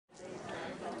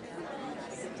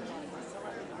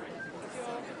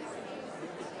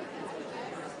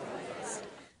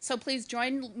So please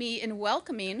join me in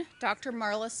welcoming Dr.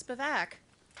 Marla Spivak.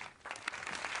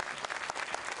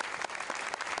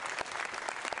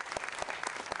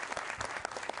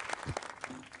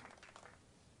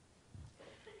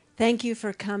 Thank you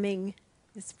for coming.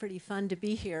 It's pretty fun to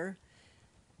be here.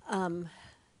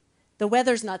 The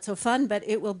weather's not so fun, but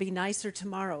it will be nicer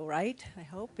tomorrow, right? I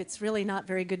hope. It's really not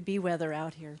very good bee weather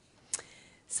out here.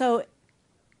 So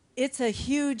it's a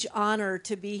huge honor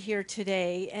to be here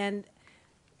today, and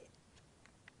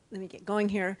let me get going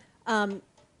here. And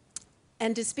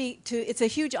to speak to, it's a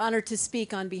huge honor to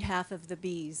speak on behalf of the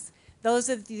bees. Those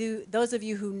of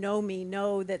you who know me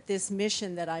know that this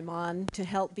mission that I'm on to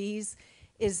help bees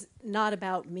is not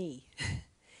about me.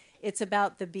 It's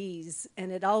about the bees,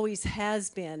 and it always has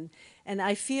been. And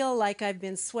I feel like I've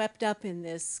been swept up in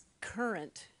this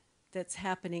current that's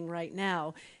happening right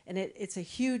now. And it's a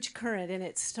huge current, and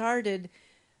it started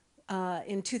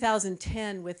in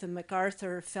 2010 with the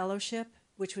MacArthur Fellowship,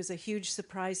 which was a huge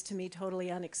surprise to me,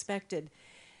 totally unexpected.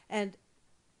 And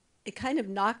it kind of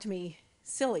knocked me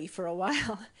silly for a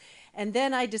while. And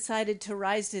then I decided to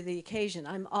rise to the occasion.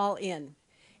 I'm all in.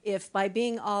 If by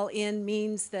being all in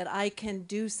means that I can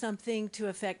do something to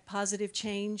affect positive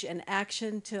change and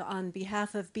action on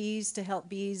behalf of bees, to help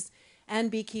bees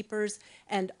and beekeepers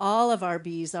and all of our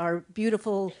bees, our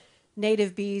beautiful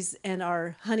native bees and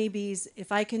our honeybees,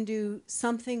 if I can do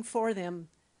something for them,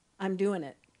 I'm doing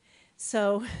it.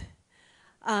 So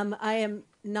I am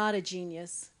not a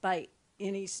genius by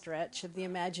any stretch of the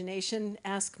imagination.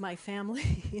 Ask my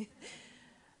family.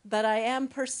 But I am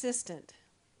persistent.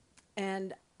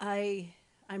 And I'm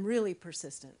really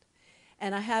persistent.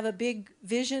 And I have a big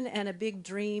vision and a big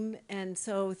dream. And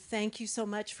so thank you so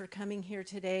much for coming here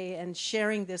today and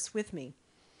sharing this with me,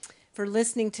 for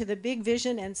listening to the big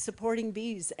vision and supporting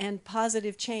bees and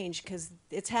positive change, because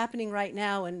it's happening right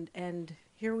now, and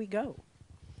here we go.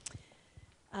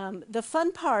 The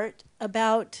fun part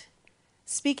about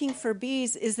speaking for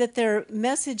bees is that their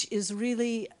message is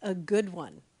really a good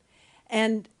one.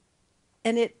 And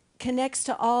it connects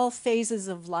to all phases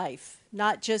of life,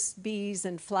 not just bees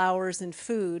and flowers and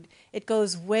food. It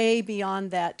goes way beyond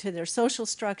that to their social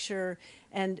structure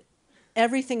and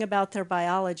everything about their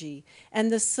biology.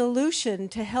 And the solution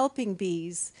to helping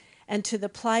bees and to the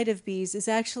plight of bees is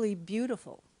actually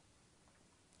beautiful.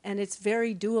 And it's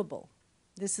very doable.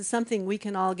 This is something we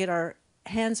can all get our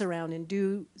hands around and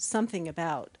do something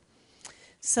about.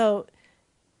 So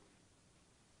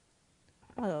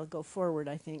I'll go forward,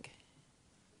 I think.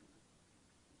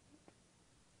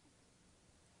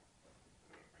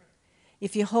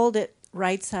 If you hold it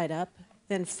right side up,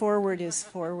 then forward is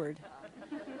forward.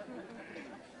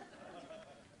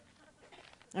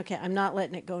 Okay, I'm not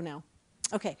letting it go now.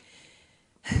 Okay.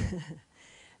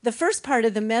 The first part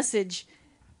of the message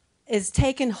is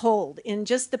taken hold in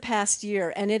just the past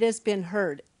year, and it has been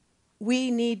heard. We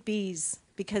need bees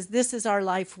because this is our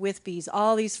life with bees.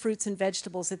 All these fruits and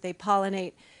vegetables that they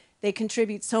pollinate, they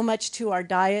contribute so much to our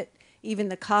diet, even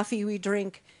the coffee we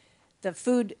drink, the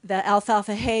food, the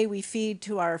alfalfa hay we feed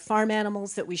to our farm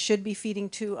animals that we should be feeding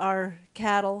to our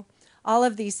cattle, all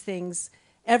of these things.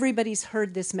 Everybody's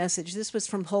heard this message. This was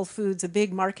from Whole Foods, a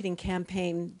big marketing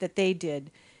campaign that they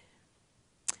did.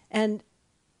 And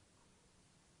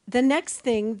the next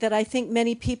thing that I think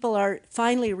many people are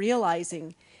finally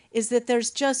realizing is that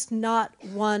there's just not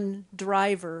one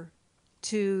driver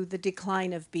to the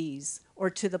decline of bees or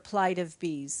to the plight of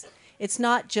bees. It's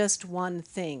not just one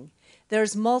thing.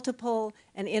 There's multiple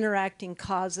and interacting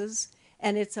causes,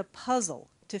 and it's a puzzle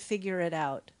to figure it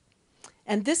out.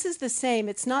 And this is the same.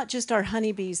 It's not just our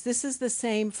honeybees. This is the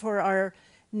same for our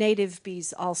native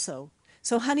bees also.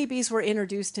 So honeybees were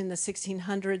introduced in the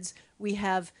 1600s. We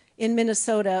have in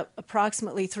Minnesota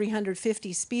approximately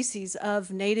 350 species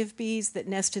of native bees that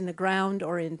nest in the ground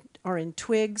or in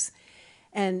twigs.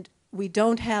 And we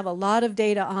don't have a lot of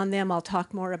data on them. I'll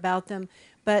talk more about them.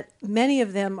 But many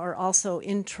of them are also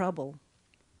in trouble.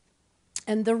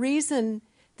 And the reason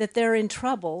that they're in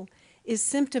trouble is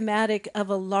symptomatic of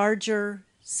a larger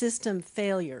system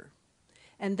failure.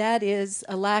 And that is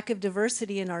a lack of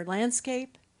diversity in our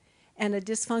landscape and a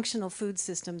dysfunctional food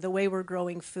system, the way we're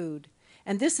growing food.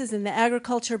 And this is in the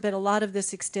agriculture, but a lot of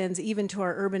this extends even to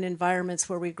our urban environments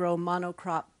where we grow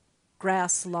monocrop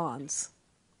grass lawns.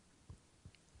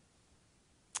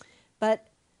 But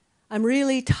I'm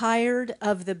really tired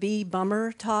of the bee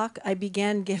bummer talk. I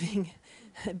began giving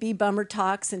bee bummer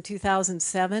talks in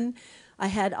 2007. I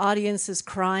had audiences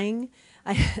crying.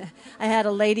 I had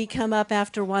a lady come up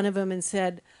after one of them and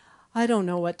said, I don't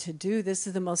know what to do. This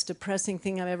is the most depressing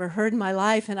thing I've ever heard in my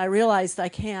life. And I realized I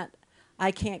can't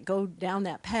go down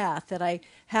that path, that I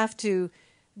have to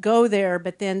go there,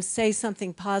 but then say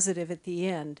something positive at the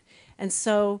end. And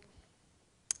so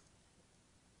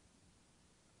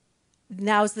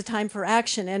now's the time for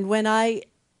action. And when I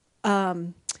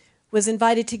was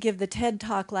invited to give the TED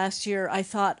Talk last year, I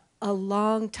thought a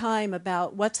long time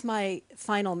about what's my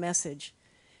final message,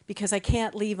 because I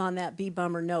can't leave on that bee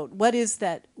bummer note. What is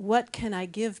that? What can I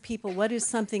give people? What is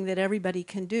something that everybody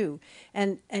can do?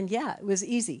 And yeah, it was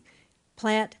easy.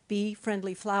 Plant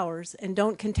bee-friendly flowers and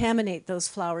don't contaminate those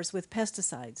flowers with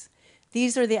pesticides.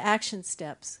 These are the action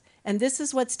steps. And this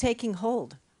is what's taking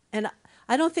hold. And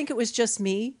I don't think it was just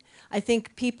me. I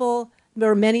think there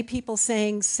were many people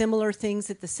saying similar things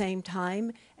at the same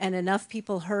time, and enough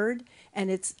people heard.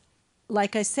 And it's,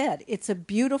 like I said, it's a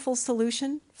beautiful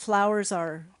solution. Flowers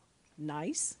are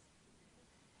nice.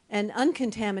 And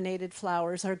uncontaminated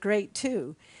flowers are great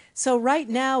too. So right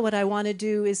now what I want to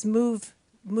do is move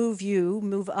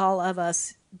all of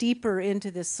us deeper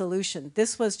into this solution.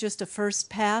 This was just a first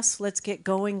pass. Let's get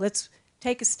going. Let's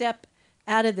take a step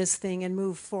out of this thing and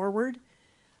move forward.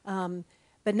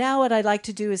 But now what I'd like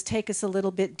to do is take us a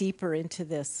little bit deeper into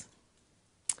this.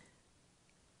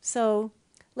 So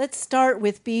let's start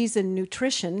with bees and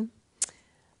nutrition.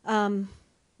 In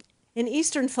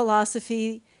Eastern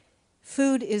philosophy,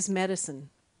 food is medicine.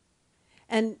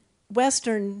 And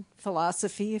Western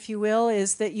philosophy, if you will,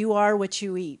 is that you are what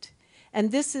you eat.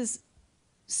 And this is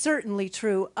certainly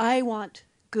true. I want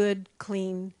good,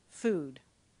 clean food.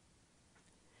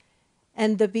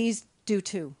 And the bees do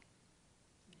too.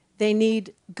 They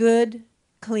need good,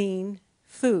 clean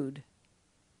food.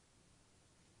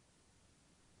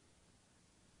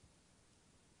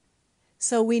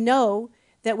 So we know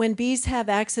that when bees have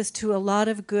access to a lot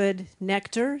of good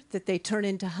nectar that they turn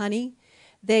into honey,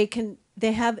 they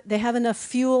have enough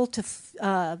fuel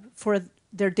for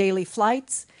their daily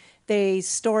flights. They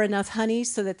store enough honey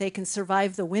so that they can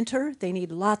survive the winter. They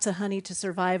need lots of honey to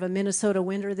survive a Minnesota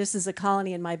winter. This is a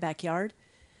colony in my backyard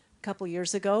a couple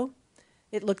years ago.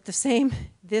 It looked the same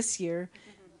this year.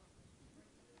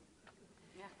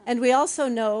 And we also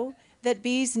know that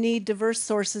bees need diverse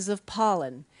sources of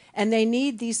pollen. And they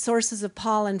need these sources of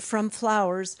pollen from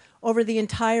flowers over the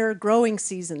entire growing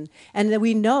season. And that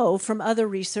we know from other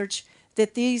research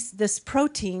that this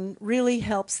protein really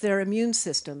helps their immune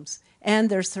systems and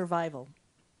their survival.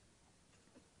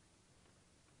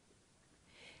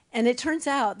 And it turns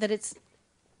out that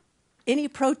any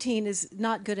protein is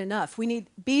not good enough.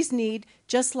 Bees need,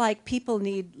 just like people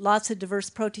need lots of diverse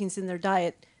proteins in their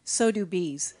diet, so do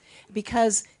bees.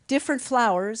 Because different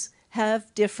flowers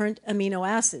have different amino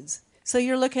acids. So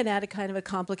you're looking at a kind of a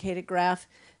complicated graph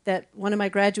that one of my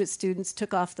graduate students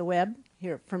took off the web,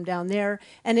 here from down there,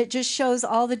 and it just shows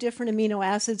all the different amino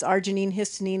acids, arginine,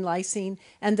 histidine, lysine,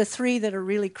 and the three that are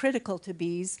really critical to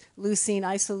bees, leucine,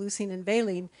 isoleucine, and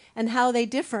valine, and how they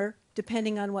differ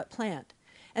depending on what plant.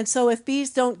 And so if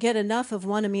bees don't get enough of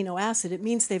one amino acid, it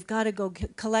means they've got to go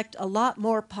collect a lot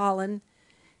more pollen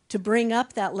to bring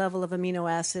up that level of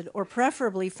amino acid, or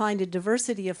preferably find a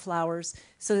diversity of flowers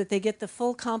so that they get the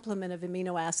full complement of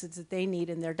amino acids that they need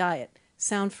in their diet.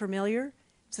 Sound familiar?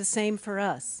 It's the same for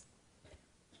us.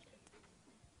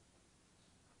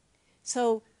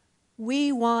 So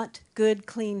we want good,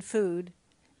 clean food,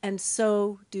 and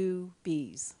so do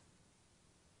bees.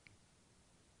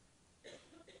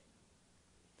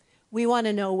 We want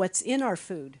to know what's in our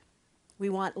food. We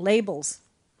want labels.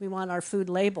 We want our food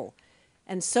label.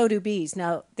 And so do bees.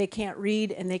 Now, they can't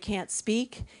read and they can't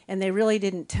speak, and they really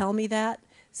didn't tell me that.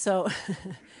 So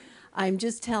I'm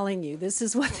just telling you, this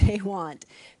is what they want.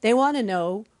 They want to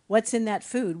know what's in that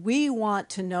food. We want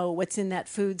to know what's in that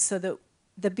food so that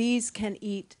the bees can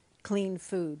eat clean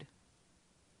food.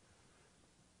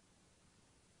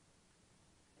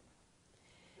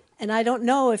 And I don't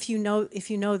know if you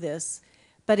know this,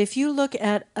 but if you look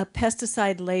at a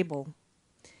pesticide label,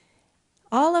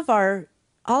 all of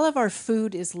our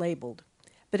food is labeled.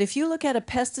 But if you look at a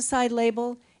pesticide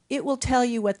label, it will tell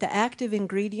you what the active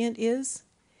ingredient is,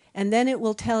 and then it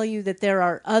will tell you that there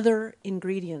are other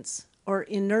ingredients or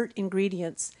inert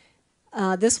ingredients.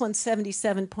 This one's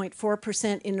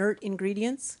 77.4% inert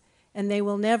ingredients, and they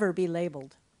will never be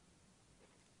labeled.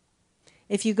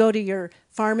 If you go to your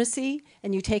pharmacy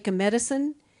and you take a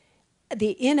medicine,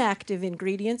 the inactive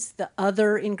ingredients, the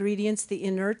other ingredients, the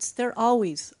inerts, they're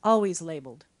always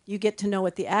labeled. You get to know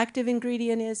what the active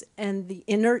ingredient is and the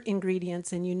inert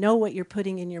ingredients, and you know what you're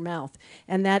putting in your mouth.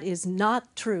 And that is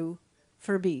not true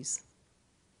for bees.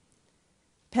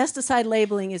 Pesticide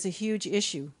labeling is a huge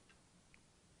issue.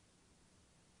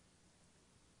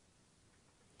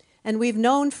 And we've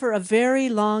known for a very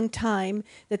long time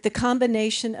that the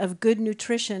combination of good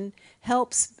nutrition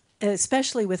helps,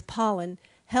 especially with pollen,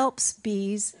 helps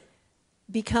bees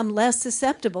become less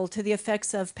susceptible to the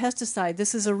effects of pesticide.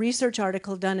 This is a research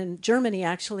article done in Germany,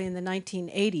 actually, in the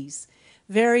 1980s.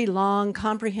 Very long,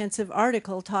 comprehensive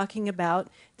article talking about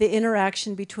the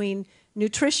interaction between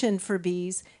nutrition for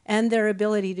bees and their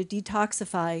ability to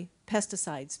detoxify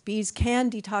pesticides. Bees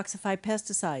can detoxify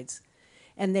pesticides,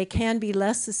 and they can be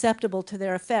less susceptible to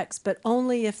their effects, but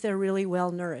only if they're really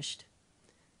well nourished.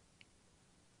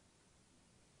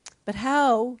 But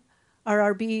how are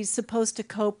our bees supposed to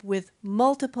cope with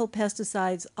multiple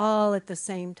pesticides all at the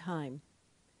same time?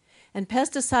 And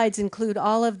pesticides include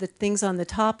all of the things on the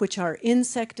top, which are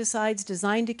insecticides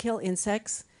designed to kill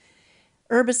insects,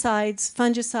 herbicides,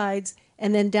 fungicides,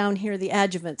 and then down here the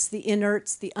adjuvants, the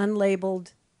inerts, the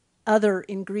unlabeled other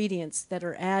ingredients that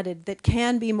are added that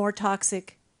can be more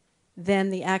toxic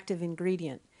than the active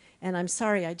ingredient. And I'm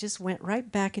sorry, I just went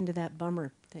right back into that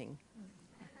bummer thing.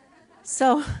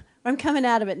 So I'm coming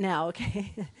out of it now,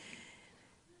 okay?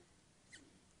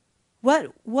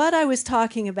 What I was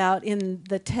talking about in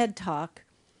the TED Talk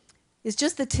is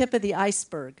just the tip of the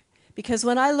iceberg. Because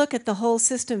when I look at the whole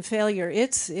system failure,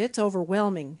 it's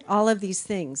overwhelming, all of these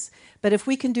things. But if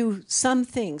we can do some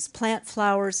things, plant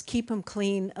flowers, keep them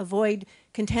clean, avoid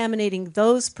contaminating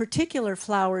those particular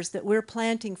flowers that we're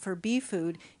planting for bee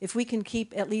food, if we can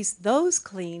keep at least those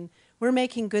clean, we're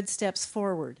making good steps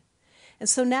forward. And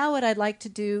so now what I'd like to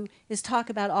do is talk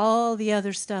about all the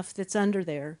other stuff that's under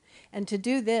there. And to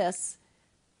do this,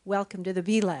 welcome to the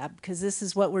Bee Lab, because this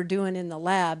is what we're doing in the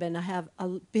lab. And I have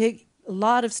a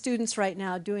lot of students right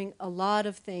now doing a lot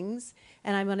of things.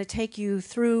 And I'm going to take you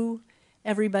through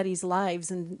everybody's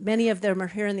lives. And many of them are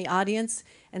here in the audience.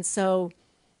 And so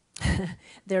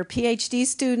they're PhD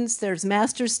students, there's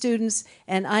master's students,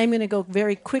 and I'm going to go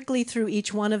very quickly through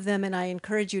each one of them. And I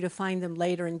encourage you to find them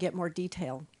later and get more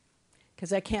detail,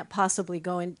 because I can't possibly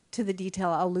go into the detail.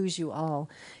 I'll lose you all.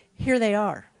 Here they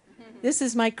are. This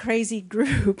is my crazy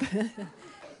group.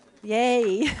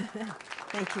 Yay.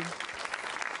 Thank you.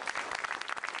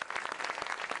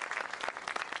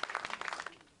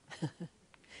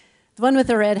 The one with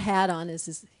the red hat on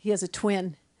he has a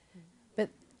twin. But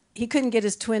he couldn't get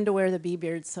his twin to wear the bee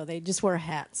beard, so they just wear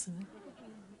hats.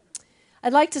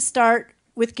 I'd like to start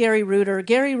with Gary Reuter.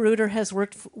 Gary Reuter has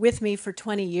worked with me for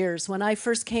 20 years. When I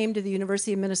first came to the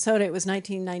University of Minnesota, it was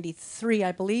 1993,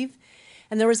 I believe,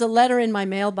 and there was a letter in my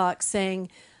mailbox saying,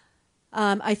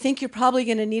 I think you're probably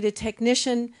going to need a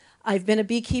technician. I've been a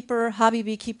beekeeper, hobby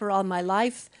beekeeper all my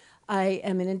life. I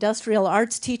am an industrial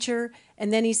arts teacher.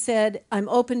 And then he said, I'm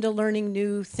open to learning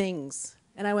new things.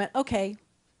 And I went, okay,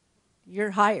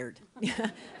 you're hired.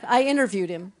 I interviewed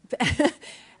him.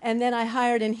 And then I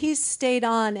hired, and he's stayed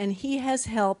on, and he has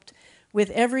helped with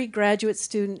every graduate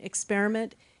student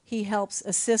experiment. He helps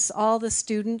assist all the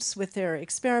students with their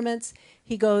experiments.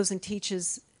 He goes and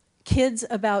teaches kids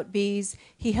about bees.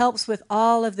 He helps with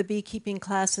all of the beekeeping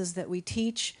classes that we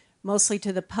teach, mostly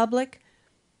to the public.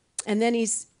 And then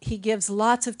he gives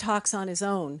lots of talks on his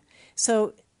own.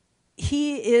 So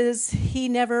he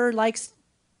never likes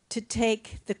to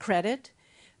take the credit,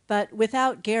 but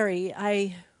without Gary,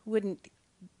 I wouldn't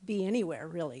be anywhere,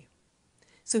 really.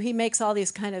 So he makes all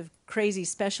these kind of crazy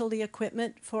specialty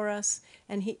equipment for us.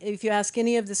 And if you ask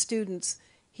any of the students,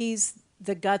 he's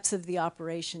the guts of the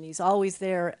operation. He's always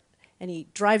there, and he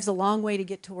drives a long way to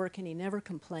get to work, and he never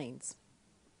complains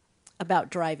about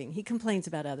driving. He complains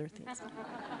about other things.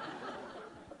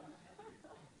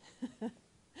 I'm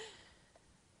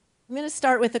going to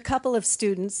start with a couple of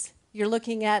students. You're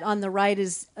looking at, on the right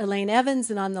is Elaine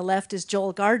Evans, and on the left is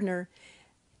Joel Gardner.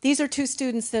 These are two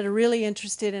students that are really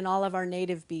interested in all of our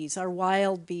native bees, our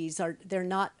wild bees. They're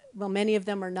not, well, many of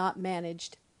them are not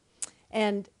managed.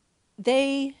 And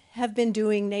they have been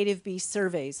doing native bee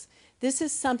surveys. This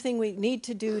is something we need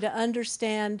to do to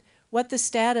understand what the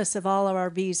status of all of our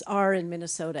bees are in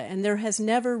Minnesota. And there has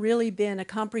never really been a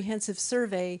comprehensive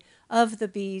survey of the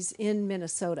bees in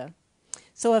Minnesota.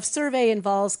 So a survey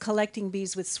involves collecting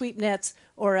bees with sweep nets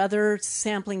or other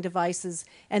sampling devices,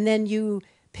 and then you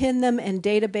pin them and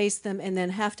database them, and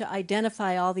then have to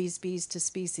identify all these bees to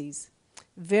species.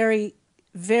 Very,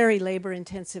 very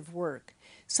labor-intensive work.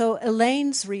 So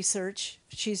Elaine's research,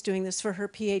 she's doing this for her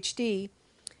PhD,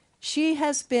 she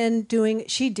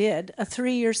did a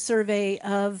 3-year survey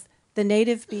of the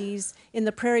native bees in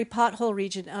the prairie pothole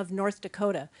region of North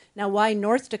Dakota. Now, why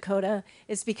North Dakota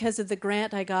is because of the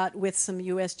grant I got with some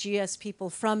USGS people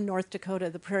from North Dakota,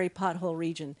 the prairie pothole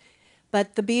region.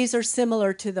 But the bees are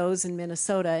similar to those in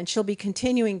Minnesota, and she'll be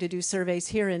continuing to do surveys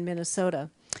here in Minnesota.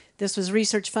 This was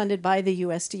research funded by the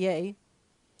USDA.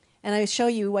 And I show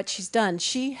you what she's done.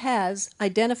 She has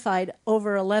identified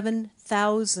over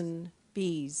 11,000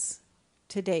 bees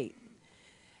to date.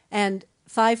 And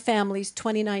 5 families,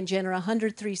 29 genera,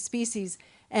 103 species.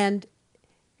 And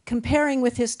comparing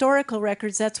with historical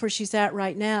records, that's where she's at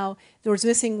right now, there was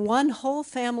missing one whole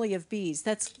family of bees.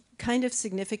 That's kind of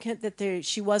significant that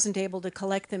she wasn't able to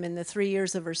collect them in the 3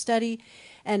 years of her study,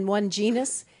 and one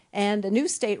genus, and a new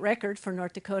state record for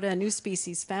North Dakota, a new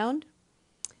species found.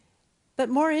 But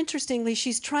more interestingly,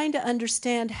 she's trying to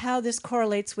understand how this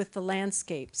correlates with the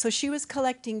landscape. So she was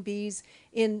collecting bees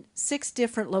in 6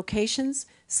 different locations,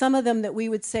 some of them that we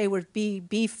would say were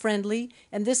bee-friendly,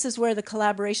 and this is where the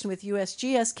collaboration with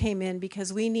USGS came in,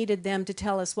 because we needed them to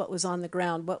tell us what was on the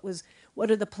ground,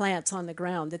 what are the plants on the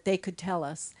ground that they could tell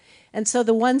us. And so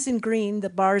the ones in green, the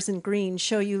bars in green,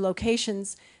 show you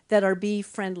locations that are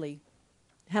bee-friendly,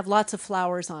 have lots of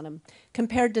flowers on them,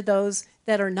 compared to those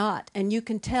that are not. And you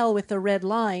can tell with the red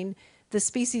line the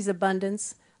species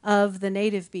abundance of the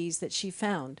native bees that she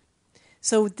found.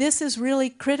 So this is really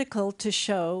critical to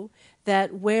show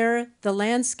that where the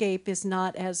landscape is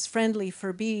not as friendly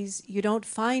for bees, you don't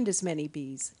find as many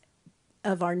bees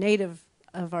of our native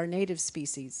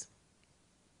species.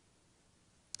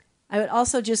 I would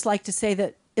also just like to say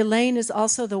that Elaine is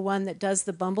also the one that does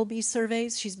the bumblebee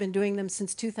surveys. She's been doing them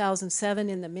since 2007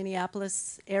 in the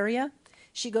Minneapolis area.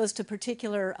 She goes to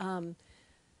particular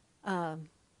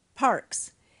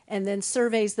parks and then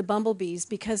surveys the bumblebees,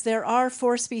 because there are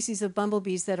 4 species of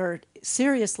bumblebees that are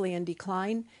seriously in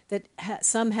decline, that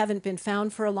some haven't been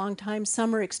found for a long time,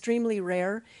 some are extremely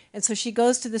rare. And so she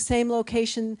goes to the same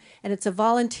location, and it's a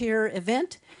volunteer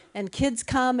event, and kids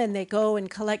come and they go and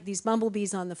collect these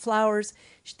bumblebees on the flowers.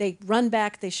 They run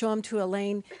back, they show them to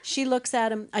Elaine. She looks at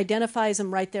them, identifies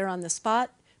them right there on the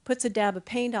spot, puts a dab of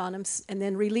paint on them, and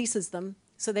then releases them.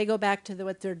 So they go back to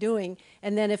what they're doing.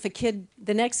 And then if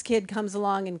the next kid comes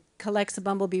along and collects a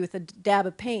bumblebee with a dab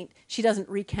of paint, she doesn't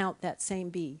recount that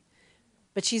same bee.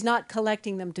 But she's not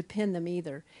collecting them to pin them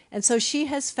either. And so she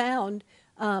has found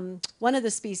one of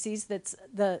the species, that's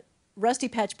the rusty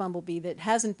patch bumblebee, that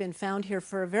hasn't been found here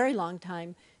for a very long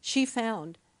time, she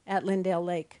found at Lindale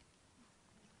Lake.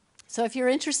 So if you're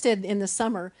interested in the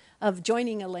summer of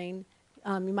joining Elaine,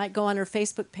 you might go on her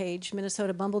Facebook page,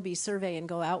 Minnesota Bumblebee Survey, and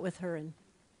go out with her, and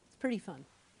it's pretty fun.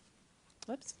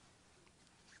 Whoops.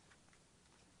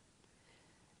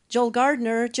 Joel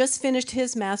Gardner just finished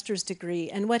his master's degree,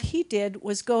 and what he did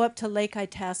was go up to Lake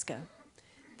Itasca,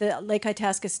 the Lake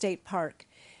Itasca State Park.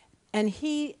 And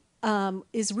he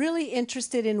is really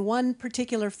interested in one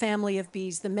particular family of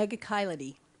bees, the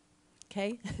Megachilidae.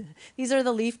 Okay? These are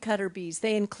the leafcutter bees.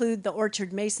 They include the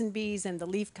orchard mason bees and the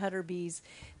leafcutter bees.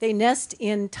 They nest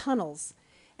in tunnels.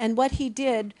 And what he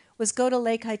did was go to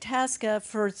Lake Itasca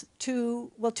for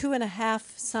 2.5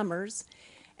 summers,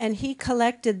 and he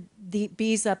collected the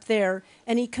bees up there,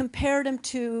 and he compared them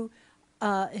to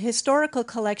a historical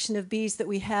collection of bees that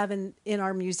we have in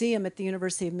our museum at the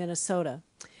University of Minnesota.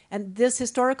 And this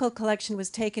historical collection was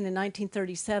taken in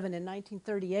 1937 and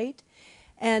 1938,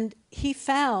 and he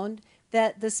found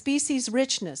that the species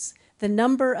richness, the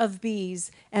number of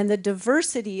bees, and the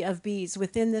diversity of bees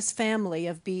within this family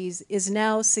of bees is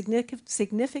now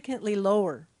significantly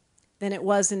lower than it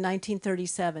was in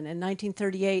 1937 and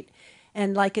 1938.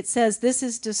 And like it says, this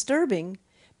is disturbing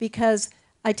because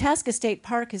Itasca State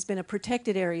Park has been a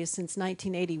protected area since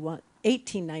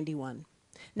 1891.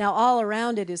 Now, all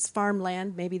around it is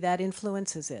farmland. Maybe that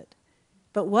influences it.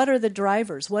 But what are the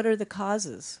drivers? What are the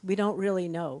causes? We don't really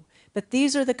know. But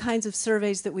these are the kinds of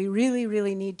surveys that we really,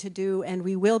 really need to do, and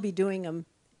we will be doing them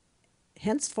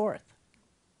henceforth.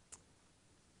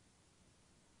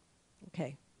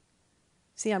 Okay.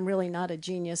 See, I'm really not a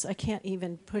genius. I can't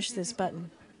even push this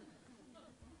button.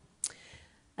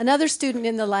 Another student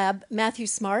in the lab, Matthew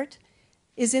Smart,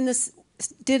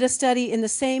 did a study in the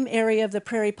same area of the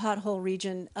prairie pothole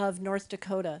region of North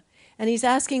Dakota. And he's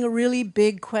asking a really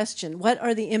big question. What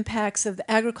are the impacts of the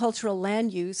agricultural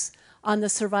land use on the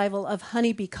survival of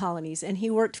honeybee colonies? And he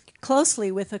worked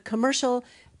closely with a commercial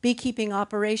beekeeping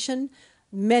operation.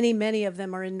 Many, many of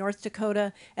them are in North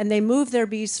Dakota. And they moved their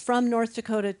bees from North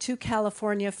Dakota to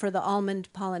California for the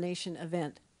almond pollination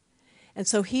event. And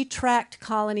so he tracked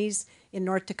colonies in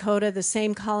North Dakota, the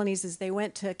same colonies as they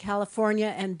went to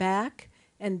California, and back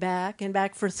and back and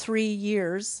back for 3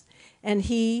 years. And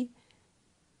in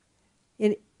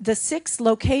the 6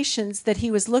 locations that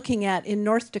he was looking at in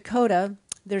North Dakota,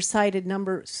 they're cited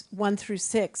numbers 1 through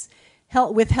 6,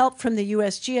 with help from the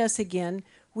USGS again,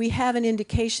 we have an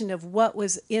indication of what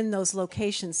was in those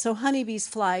locations. So honeybees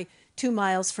fly 2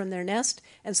 miles from their nest,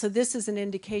 and so this is an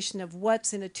indication of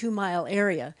what's in a 2-mile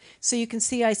area. So you can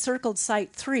see I circled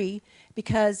site 3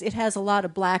 because it has a lot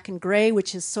of black and gray,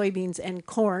 which is soybeans and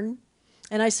corn.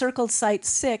 And I circled site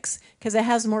 6 because it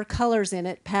has more colors in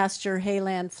it: pasture,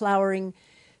 hayland, flowering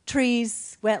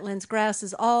trees, wetlands,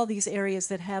 grasses, all these areas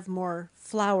that have more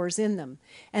flowers in them.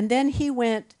 And then he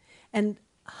went and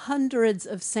hundreds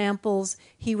of samples.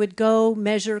 He would go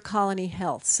measure colony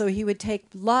health. So he would take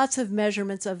lots of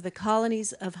measurements of the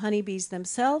colonies of honeybees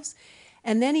themselves.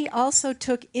 And then he also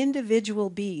took individual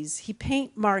bees. He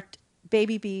paint marked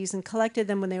baby bees and collected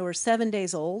them when they were 7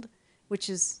 days old, which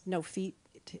is no feat,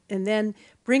 and then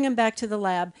bring them back to the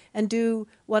lab and do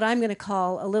what I'm going to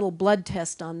call a little blood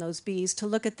test on those bees to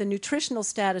look at the nutritional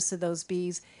status of those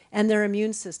bees and their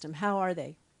immune system. How are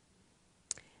they?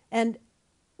 And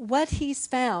what he's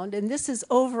found, and this is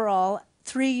overall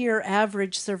 3-year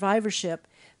average survivorship,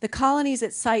 the colonies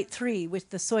at Site 3 with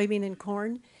the soybean and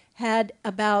corn had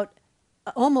about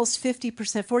almost 50%,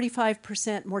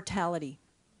 45% mortality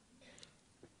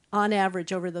on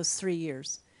average over those 3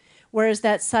 years. Whereas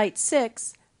that Site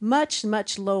 6, much,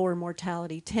 much lower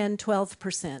mortality, 10,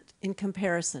 12% in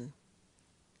comparison.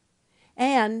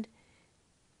 And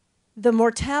the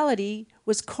mortality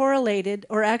was correlated,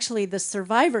 or actually the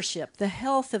survivorship, the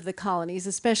health of the colonies,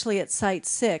 especially at Site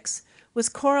 6, was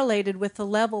correlated with the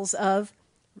levels of,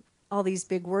 all these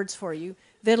big words for you,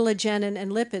 vitellogenin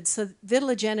and lipids. So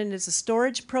vitellogenin is a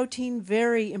storage protein,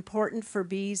 very important for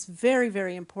bees, very,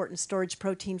 very important storage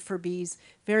protein for bees,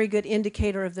 very good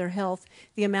indicator of their health,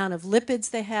 the amount of lipids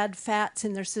they had, fats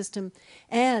in their system.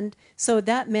 And so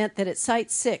that meant that at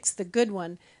Site 6, the good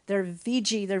one, their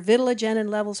VG, their vitellogenin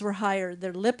levels were higher,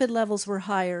 their lipid levels were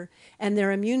higher, and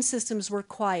their immune systems were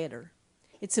quieter.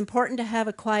 It's important to have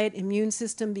a quiet immune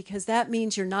system because that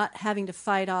means you're not having to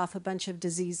fight off a bunch of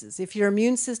diseases. If your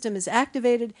immune system is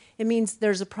activated, it means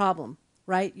there's a problem,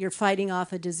 right? You're fighting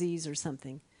off a disease or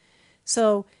something.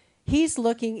 So he's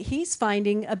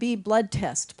finding a bee blood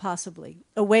test, possibly,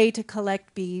 a way to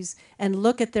collect bees and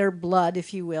look at their blood,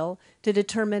 if you will, to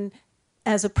determine,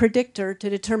 as a predictor, to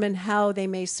determine how they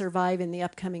may survive in the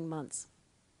upcoming months.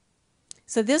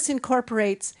 So this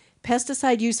incorporates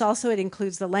pesticide use. Also, it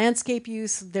includes the landscape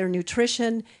use, their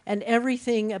nutrition, and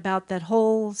everything about that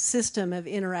whole system of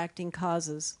interacting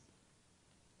causes.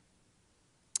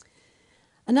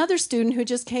 Another student who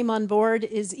just came on board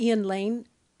is Ian Lane,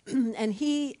 and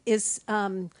he is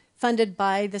funded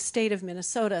by the state of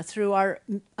Minnesota through our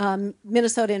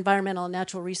Minnesota Environmental and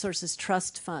Natural Resources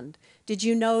Trust Fund. Did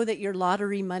you know that your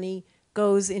lottery money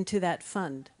goes into that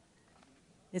fund?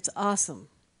 It's awesome.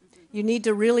 You need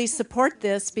to really support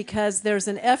this because there's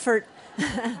an effort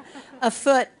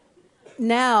afoot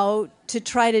now to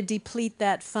try to deplete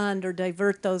that fund or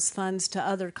divert those funds to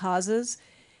other causes.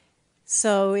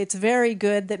 So it's very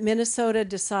good that Minnesota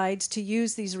decides to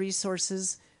use these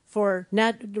resources for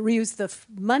reuse the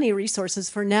money resources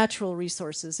for natural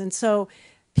resources. And so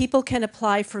people can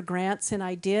apply for grants, and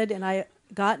I did, and I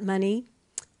got money.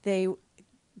 They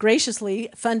graciously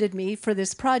funded me for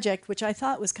this project, which I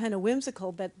thought was kind of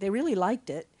whimsical, but they really liked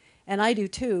it, and I do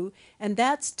too. And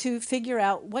that's to figure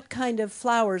out what kind of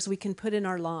flowers we can put in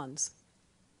our lawns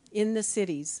in the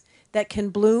cities that can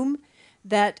bloom,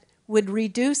 that would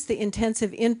reduce the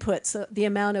intensive inputs, the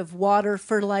amount of water,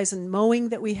 fertilizer, and mowing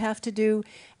that we have to do.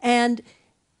 And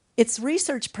it's a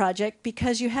research project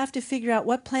because you have to figure out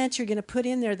what plants you're going to put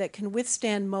in there that can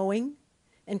withstand mowing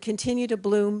and continue to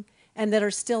bloom and that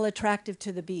are still attractive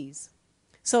to the bees.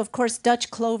 So, of course, Dutch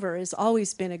clover has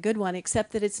always been a good one,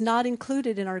 except that it's not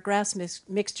included in our grass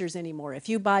mixtures anymore. If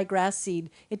you buy grass seed,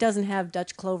 it doesn't have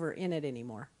Dutch clover in it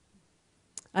anymore.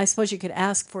 I suppose you could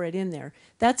ask for it in there.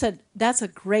 That's a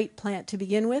great plant to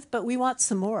begin with, but we want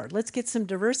some more. Let's get some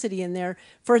diversity in there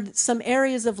for some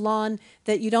areas of lawn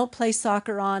that you don't play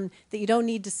soccer on, that you don't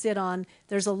need to sit on.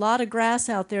 There's a lot of grass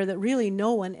out there that really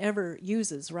no one ever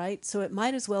uses, right? So it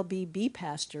might as well be bee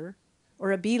pasture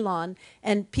or a bee lawn,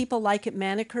 and people like it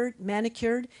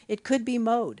manicured. It could be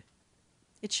mowed.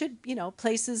 It should,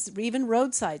 places, even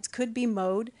roadsides, could be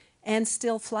mowed and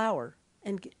still flower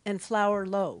and flower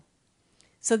low.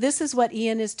 So this is what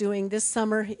Ian is doing this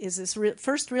summer. Is his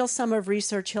first real summer of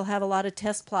research. He'll have a lot of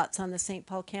test plots on the St.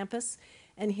 Paul campus,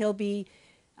 and he'll be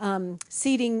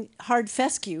seeding hard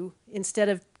fescue instead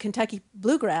of Kentucky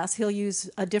bluegrass. He'll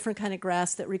use a different kind of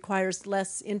grass that requires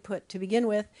less input to begin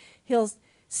with. He'll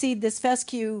seed this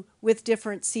fescue with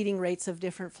different seeding rates of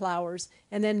different flowers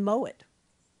and then mow it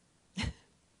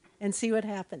and see what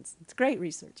happens. It's great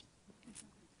research.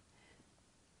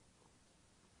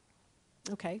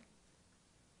 Okay.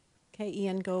 Okay,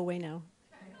 Ian, go away now.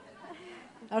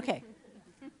 Okay.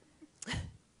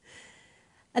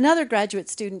 Another graduate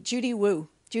student, Judy Wu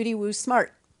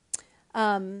Smart.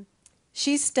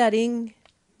 She's studying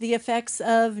the effects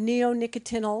of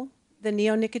neonicotinoid, the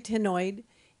neonicotinoid,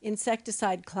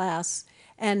 insecticide class,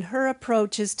 and her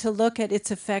approach is to look at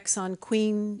its effects on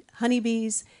queen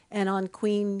honeybees and on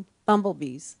queen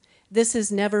bumblebees. This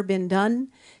has never been done.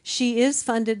 She is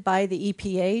funded by the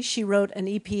EPA. She wrote an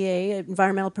EPA,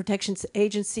 Environmental Protection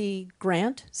Agency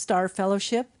grant, STAR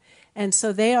Fellowship, and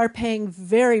so they are paying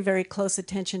very, very close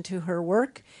attention to her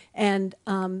work, and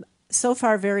so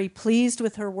far very pleased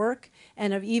with her work,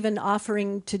 and of even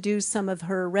offering to do some of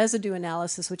her residue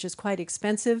analysis, which is quite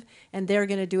expensive, and they're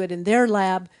going to do it in their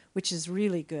lab, which is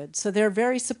really good. So they're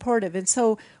very supportive. And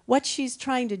so what she's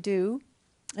trying to do,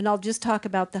 and I'll just talk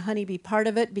about the honeybee part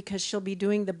of it because she'll be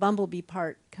doing the bumblebee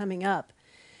part coming up.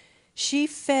 She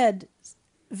fed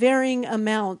varying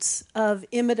amounts of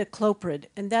imidacloprid,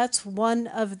 and that's one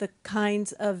of the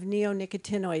kinds of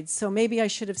neonicotinoids. So maybe I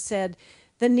should have said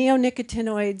the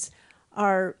neonicotinoids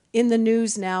are in the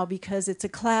news now because it's a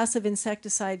class of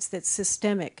insecticides that's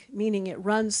systemic, meaning it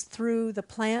runs through the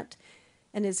plant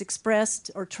and is expressed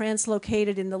or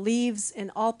translocated in the leaves and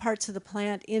all parts of the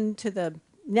plant into the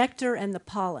nectar and the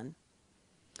pollen.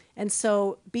 And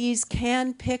so bees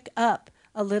can pick up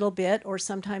a little bit or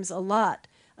sometimes a lot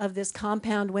of this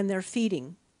compound when they're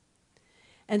feeding.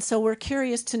 And so we're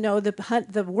curious to know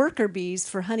the worker bees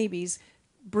for honeybees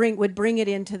would bring it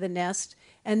into the nest,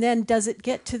 and then does it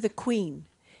get to the queen?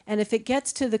 And if it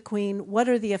gets to the queen, what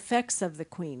are the effects of the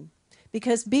queen?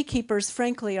 Because beekeepers,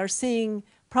 frankly, are seeing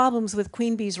problems with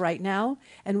queen bees right now,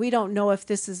 and we don't know if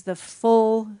this is the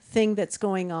full thing that's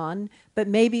going on, but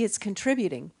maybe it's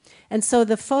contributing. And so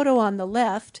the photo on the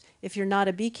left, if you're not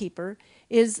a beekeeper,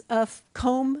 is a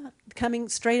comb coming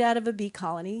straight out of a bee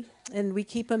colony, and we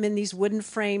keep them in these wooden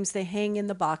frames. They hang in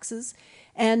the boxes.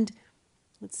 And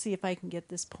let's see if I can get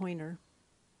this pointer.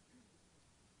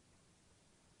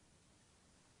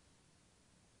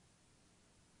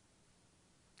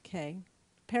 Okay,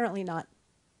 apparently not.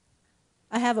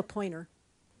 I have a pointer.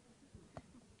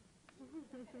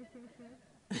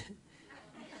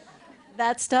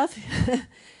 That stuff,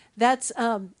 that's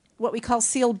what we call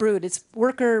sealed brood. It's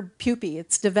worker pupae.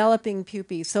 It's developing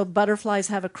pupae. So butterflies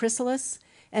have a chrysalis,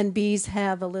 and bees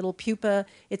have a little pupa.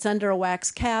 It's under a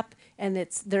wax cap, and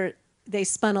they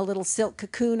spun a little silk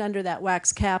cocoon under that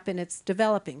wax cap, and it's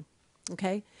developing.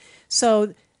 Okay,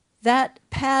 so that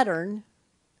pattern,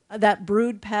 that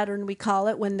brood pattern we call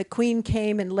it, when the queen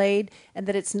came and laid, and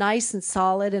that it's nice and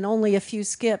solid and only a few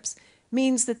skips,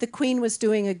 means that the queen was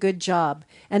doing a good job.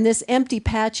 And this empty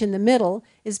patch in the middle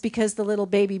is because the little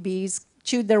baby bees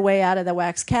chewed their way out of the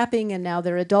wax capping, and now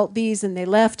they're adult bees, and they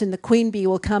left, and the queen bee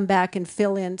will come back and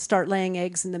fill in, start laying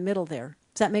eggs in the middle there.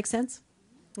 Does that make sense?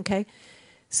 Okay.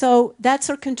 So that's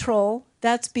our control.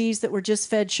 That's bees that were just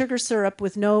fed sugar syrup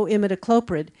with no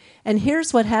imidacloprid. And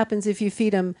here's what happens if you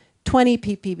feed them 20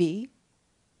 ppb,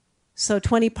 so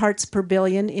 20 parts per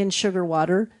billion in sugar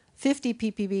water, 50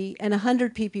 ppb, and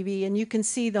 100 ppb, and you can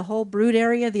see the whole brood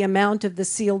area, the amount of the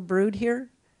sealed brood here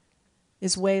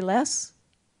is way less.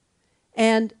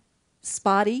 And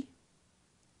spotty.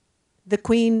 The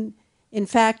queen, in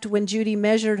fact, when Judy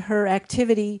measured her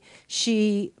activity,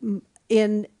 she,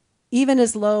 in even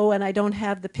as low, and I don't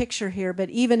have the picture here, but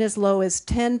even as low as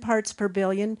 10 parts per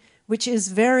billion, which is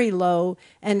very low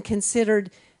and considered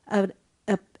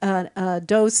a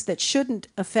dose that shouldn't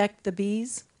affect the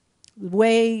bees.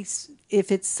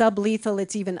 If it's sublethal,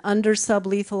 it's even under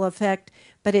sublethal effect,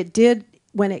 but it did,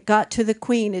 when it got to the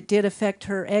queen, it did affect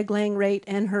her egg-laying rate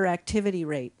and her activity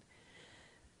rate.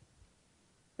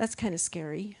 That's kind of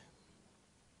scary.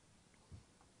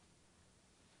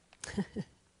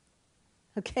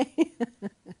 Okay.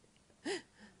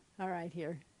 All right,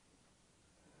 here.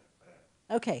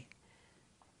 Okay.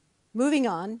 Moving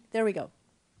on. There we go.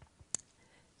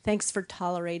 Thanks for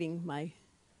tolerating my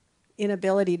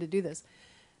inability to do this.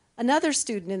 Another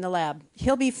student in the lab,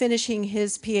 he'll be finishing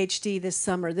his PhD this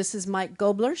summer. This is Mike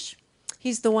Goblersch.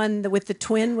 He's the one with the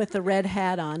twin with the red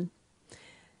hat on.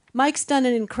 Mike's done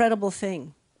an incredible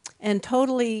thing and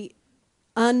totally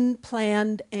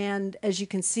unplanned, and as you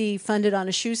can see, funded on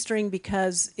a shoestring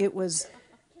because it was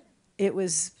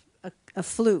a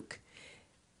fluke.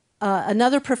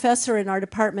 Another professor in our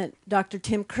department, Dr.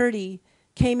 Tim Curdy,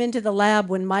 came into the lab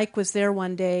when Mike was there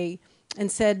one day and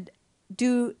said,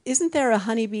 isn't there a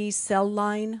honeybee cell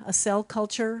line, a cell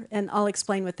culture? And I'll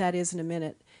explain what that is in a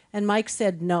minute. And Mike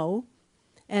said no.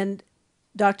 And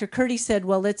Dr. Curdy said,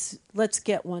 well, let's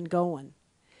get one going.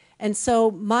 And so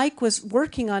Mike was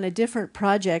working on a different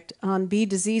project on bee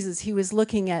diseases. He was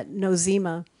looking at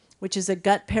nosema, which is a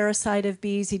gut parasite of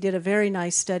bees. He did a very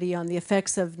nice study on the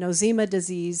effects of nosema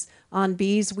disease on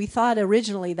bees. We thought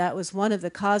originally that was one of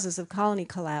the causes of colony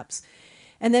collapse.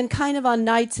 And then kind of on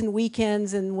nights and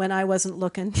weekends and when I wasn't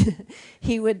looking,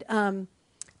 he would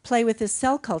play with this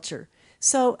cell culture.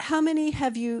 So how many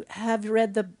have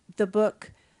read the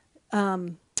book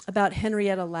about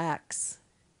Henrietta Lacks?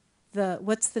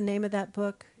 What's the name of that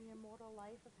book? The Immortal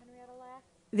Life of Henrietta Lacks.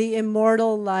 The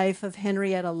Immortal Life of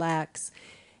Henrietta Lacks.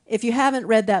 If you haven't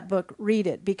read that book, read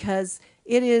it, because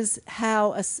it is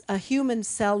how a human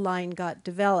cell line got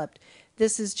developed.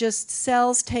 This is just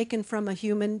cells taken from a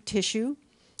human tissue,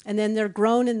 and then they're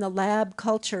grown in the lab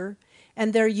culture,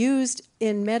 and they're used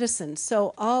in medicine.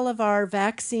 So all of our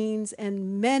vaccines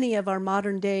and many of our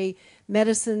modern day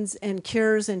medicines and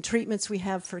cures and treatments we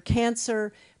have for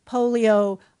cancer,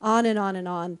 polio, on and on and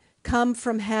on, come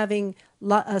from having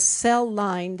a cell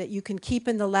line that you can keep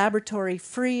in the laboratory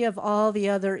free of all the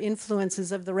other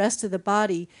influences of the rest of the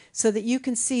body, so that you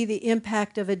can see the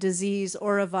impact of a disease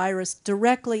or a virus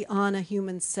directly on a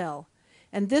human cell.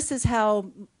 And this is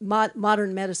how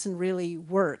modern medicine really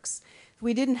works.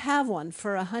 We didn't have one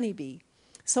for a honeybee.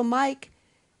 So Mike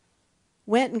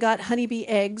went and got honeybee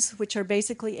eggs, which are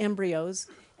basically embryos,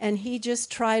 and he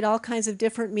just tried all kinds of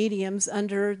different mediums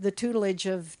under the tutelage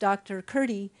of Dr.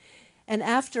 Curdy. And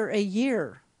after a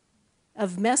year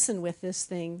of messing with this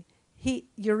thing,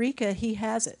 eureka, he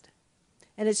has it.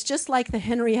 And it's just like the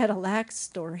Henrietta Lacks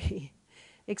story,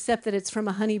 except that it's from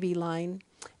a honeybee line.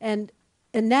 And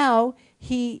now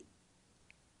he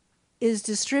is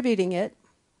distributing it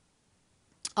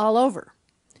all over.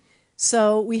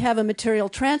 So we have a material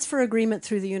transfer agreement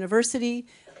through the university.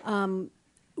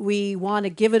 We want to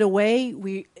give it away.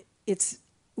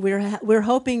 We're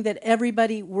hoping that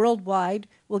everybody worldwide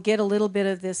will get a little bit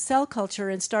of this cell culture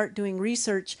and start doing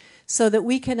research so that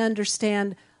we can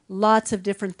understand lots of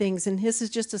different things. And this is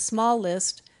just a small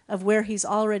list of where he's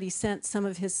already sent some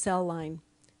of his cell line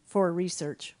for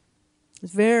research.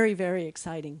 It's very, very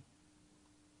exciting.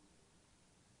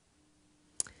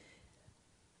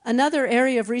 Another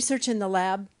area of research in the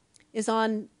lab is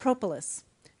on propolis.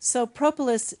 So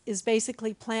propolis is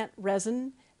basically plant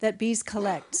resin that bees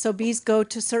collect. So bees go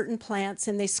to certain plants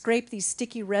and they scrape these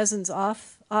sticky resins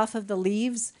off of the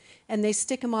leaves, and they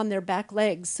stick them on their back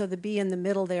legs. So the bee in the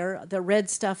middle there, the red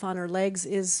stuff on her legs,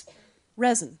 is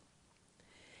resin.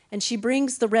 And she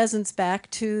brings the resins back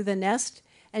to the nest,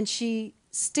 and she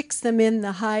sticks them in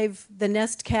the hive, the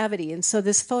nest cavity. And so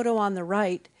this photo on the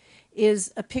right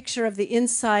is a picture of the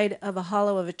inside of a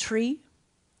hollow of a tree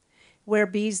where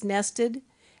bees nested,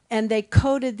 and they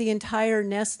coated the entire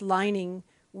nest lining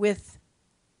with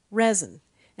resin.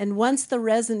 And once the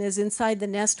resin is inside the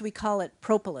nest, we call it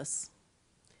propolis.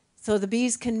 So the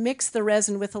bees can mix the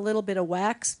resin with a little bit of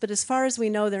wax, but as far as we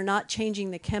know, they're not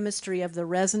changing the chemistry of the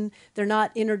resin. They're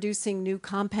not introducing new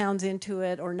compounds into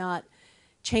it or not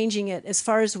changing it, as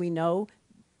far as we know.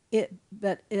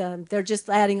 But they're just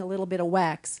adding a little bit of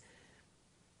wax.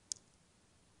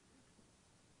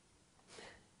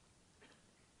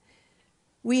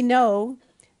 We know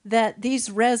that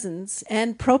these resins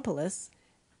and propolis,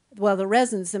 well, the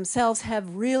resins themselves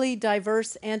have really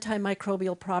diverse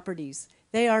antimicrobial properties.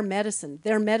 They are medicine.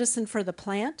 They're medicine for the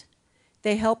plant.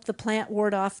 They help the plant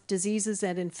ward off diseases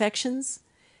and infections.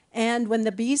 And when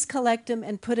the bees collect them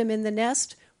and put them in the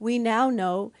nest, we now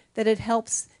know that it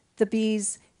helps the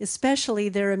bees, especially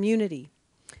their immunity.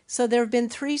 So there have been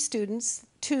three students,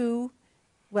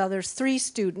 there's three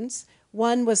students.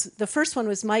 The first one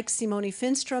was Mike Simone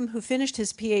Finstrom, who finished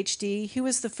his PhD. He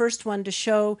was the first one to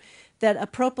show that a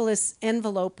propolis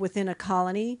envelope within a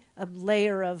colony, a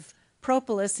layer of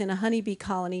propolis in a honeybee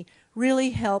colony,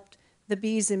 really helped the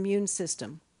bee's immune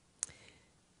system.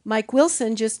 Mike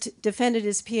Wilson just defended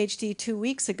his PhD 2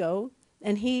 weeks ago,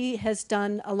 and he has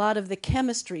done a lot of the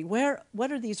chemistry.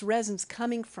 What are these resins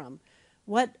coming from?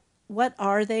 What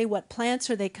are they? What plants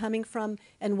are they coming from?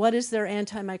 And what is their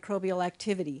antimicrobial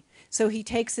activity? So he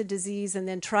takes a disease and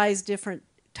then tries different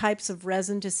types of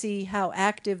resin to see how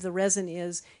active the resin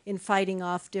is in fighting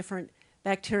off different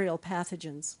bacterial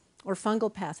pathogens or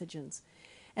fungal pathogens.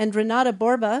 And Renata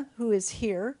Borba, who is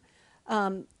here,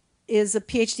 is a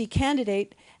PhD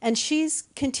candidate, and she's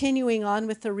continuing on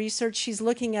with the research. She's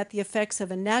looking at the effects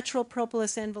of a natural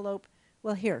propolis envelope.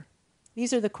 Well, here,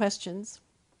 these are the questions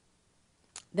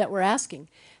that we're asking.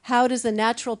 How does a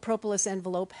natural propolis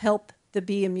envelope help the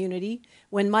bee immunity?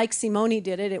 When Mike Simone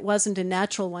did it, it wasn't a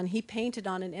natural one. He painted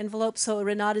on an envelope, so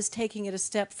Renata's taking it a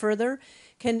step further.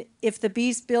 If the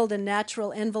bees build a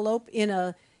natural envelope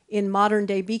in modern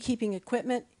day beekeeping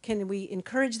equipment, can we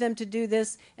encourage them to do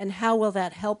this, and how will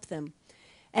that help them?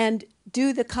 And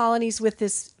do the colonies with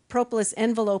this propolis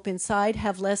envelope inside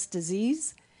have less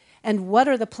disease? And what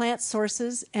are the plant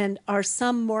sources, and are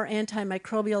some more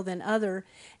antimicrobial than other?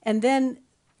 And then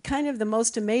kind of the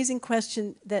most amazing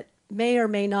question that may or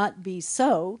may not be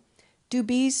so, Do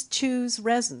bees choose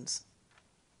resins?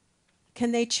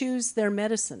 Can they choose their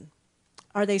medicine?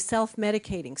 Are they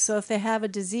self-medicating? So if they have a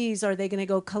disease, are they going to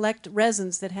go collect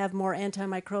resins that have more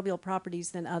antimicrobial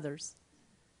properties than others?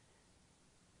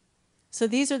 So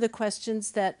these are the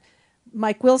questions that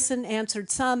Mike Wilson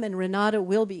answered some, and Renata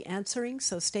will be answering,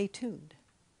 so stay tuned.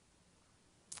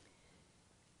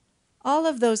 All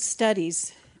of those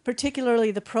studies,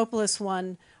 particularly the propolis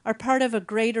one, are part of a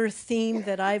greater theme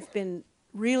that I've been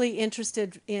really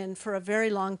interested in for a very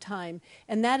long time,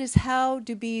 and that is, how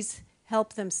do bees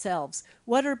help themselves?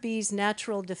 What are bees'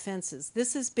 natural defenses?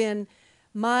 This has been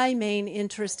my main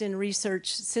interest in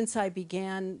research since I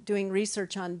began doing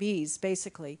research on bees,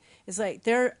 basically. It's like,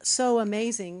 they're so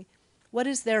amazing. What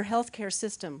is their healthcare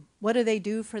system? What do they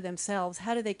do for themselves?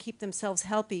 How do they keep themselves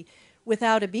healthy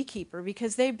without a beekeeper?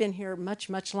 Because they've been here much,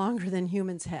 much longer than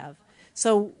humans have.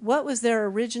 So what was their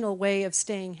original way of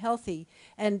staying healthy?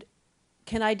 And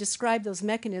can I describe those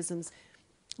mechanisms?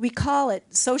 We call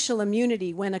it social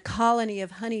immunity when a colony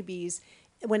of honeybees,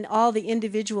 when all the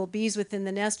individual bees within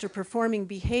the nest are performing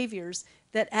behaviors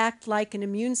that act like an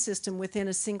immune system within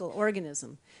a single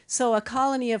organism. So a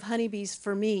colony of honeybees,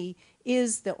 for me,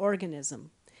 is the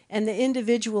organism. And the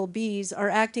individual bees are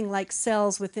acting like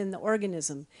cells within the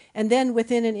organism. And then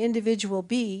within an individual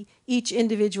bee, each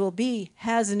individual bee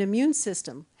has an immune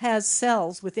system, has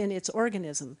cells within its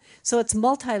organism. So it's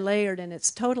multi-layered and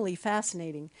it's totally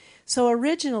fascinating. So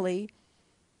originally,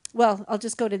 well, I'll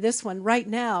just go to this one. Right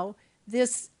now, the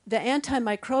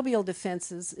antimicrobial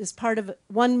defenses is part of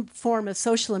one form of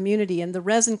social immunity, and the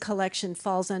resin collection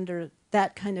falls under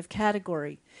that kind of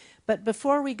category. But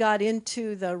before we got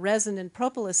into the resin and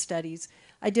propolis studies,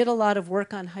 I did a lot of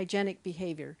work on hygienic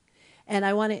behavior. And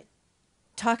I want to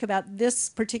talk about this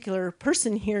particular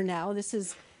person here now. This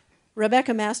is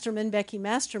Rebecca Masterman, Becky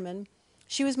Masterman.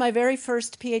 She was my very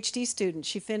first PhD student.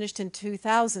 She finished in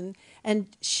 2000, and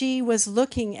she was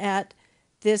looking at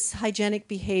this hygienic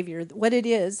behavior. What it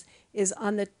is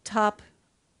on the top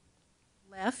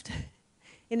left.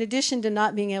 In addition to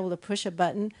not being able to push a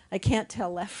button, I can't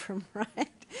tell left from right.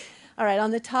 All right,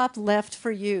 on the top left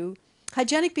for you,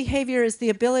 hygienic behavior is the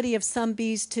ability of some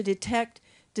bees to detect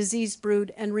diseased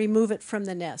brood and remove it from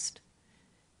the nest.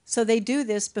 So they do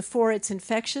this before it's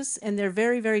infectious, and they're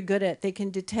very, very good at it. They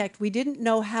can detect. We didn't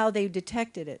know how they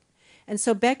detected it. And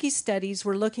so Becky's studies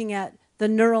were looking at the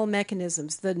neural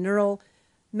mechanisms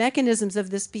of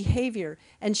this behavior.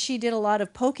 And she did a lot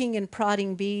of poking and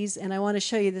prodding bees, and I want to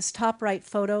show you this top right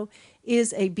photo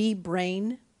is a bee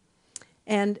brain.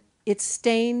 And it's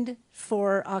stained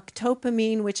for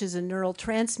octopamine, which is a neural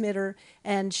transmitter,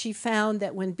 and she found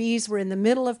that when bees were in the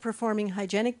middle of performing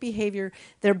hygienic behavior,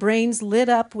 their brains lit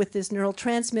up with this neural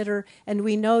transmitter, and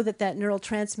we know that that neural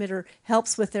transmitter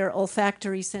helps with their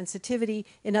olfactory sensitivity,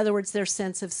 in other words, their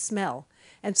sense of smell.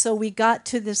 And so we got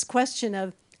to this question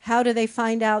of, how do they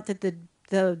find out that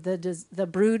the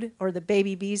brood or the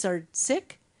baby bees are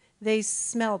sick? They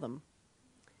smell them.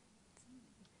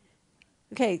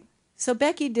 Okay. So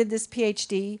Becky did this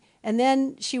PhD, and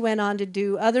then she went on to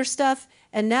do other stuff,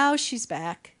 and now she's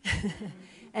back.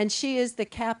 And she is the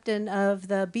captain of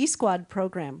the Bee Squad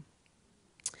program.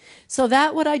 So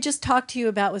that what I just talked to you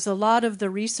about was a lot of the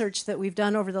research that we've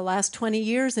done over the last 20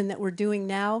 years and that we're doing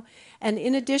now. And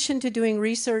in addition to doing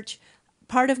research,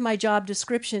 part of my job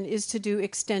description is to do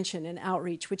extension and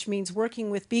outreach, which means working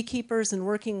with beekeepers and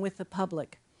working with the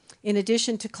public. In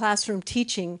addition to classroom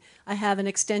teaching, I have an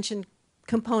extension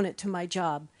component to my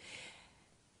job.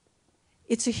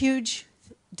 It's a huge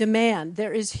demand.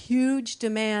 There is huge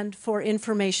demand for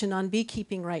information on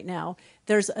beekeeping right now.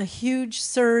 There's a huge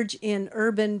surge in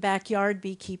urban backyard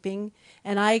beekeeping,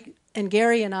 and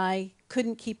Gary and I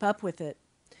couldn't keep up with it.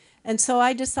 And so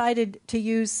I decided to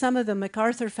use some of the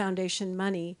MacArthur Foundation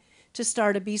money to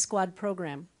start a Bee Squad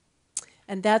program.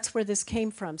 And that's where this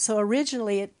came from. So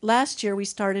originally, last year, we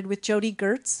started with Jody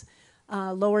Gertz,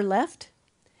 lower left.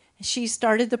 She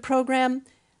started the program,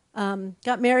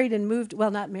 got married and moved,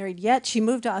 well, not married yet. She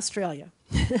moved to Australia.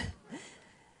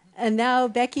 And now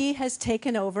Becky has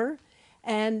taken over,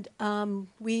 and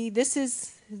this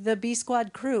is the Bee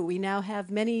Squad crew. We now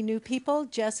have many new people.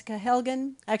 Jessica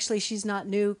Helgen, actually she's not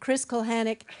new, Chris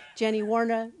Kulhanek, Jenny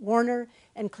Warner,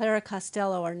 and Clara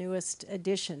Costello, our newest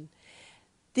addition.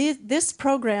 This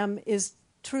program is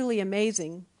truly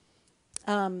amazing.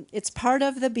 It's part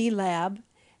of the Bee Lab,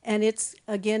 and it's,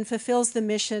 again, fulfills the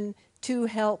mission to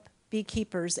help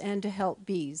beekeepers and to help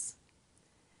bees.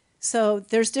 So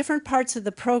there's different parts of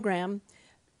the program.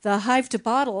 The hive to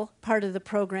bottle part of the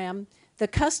program, the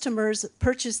customers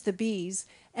purchase the bees,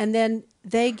 and then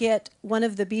they get one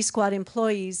of the Bee Squad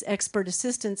employees' expert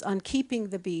assistance on keeping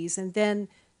the bees, and then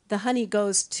the honey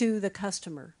goes to the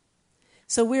customer.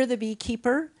 So we're the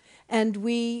beekeeper, and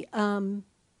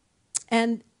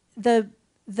and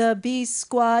the bee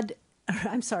squad,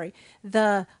 I'm sorry,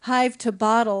 the hive to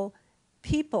bottle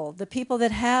people, the people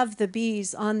that have the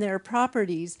bees on their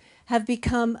properties, have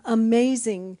become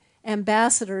amazing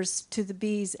ambassadors to the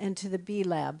bees and to the bee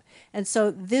lab. And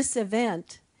so this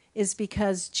event is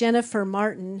because Jennifer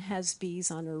Martin has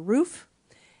bees on her roof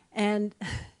and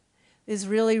is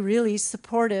really, really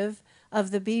supportive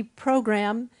of the bee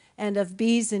program and of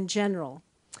bees in general.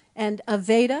 And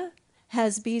Aveda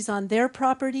has bees on their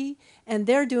property, and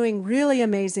they're doing really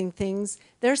amazing things.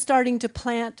 They're starting to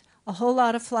plant a whole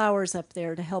lot of flowers up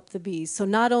there to help the bees. So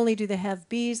not only do they have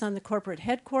bees on the corporate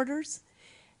headquarters,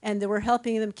 and we're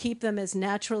helping them keep them as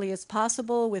naturally as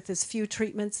possible with as few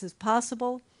treatments as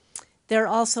possible, they're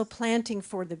also planting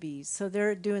for the bees. So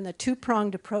they're doing a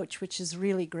two-pronged approach, which is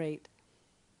really great.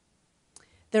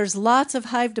 There's lots of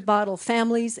hive to bottle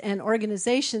families and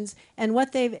organizations, and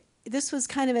this was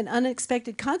kind of an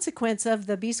unexpected consequence of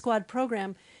the Bee Squad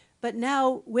program, but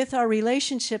now with our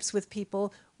relationships with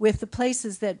people, with the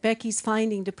places that Becky's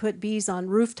finding to put bees on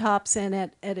rooftops and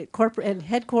at corporate and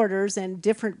headquarters and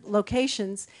different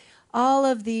locations, all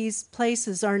of these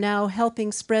places are now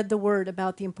helping spread the word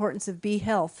about the importance of bee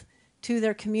health to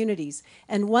their communities.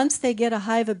 And once they get a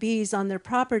hive of bees on their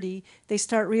property, they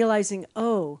start realizing,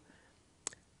 oh,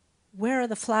 where are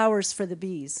the flowers for the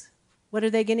bees? What are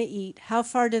they going to eat? How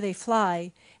far do they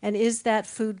fly? And is that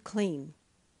food clean?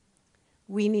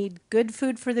 We need good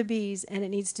food for the bees, and it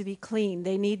needs to be clean.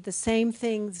 They need the same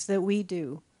things that we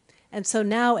do. And so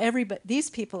now these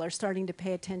people are starting to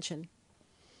pay attention.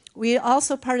 We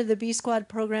also, part of the Bee Squad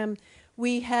program,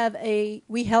 we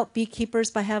help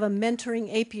beekeepers by having a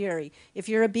mentoring apiary. If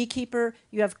you're a beekeeper,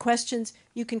 you have questions,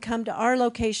 you can come to our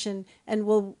location and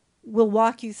we'll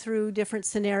walk you through different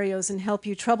scenarios and help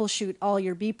you troubleshoot all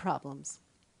your bee problems.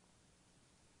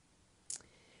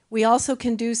 We also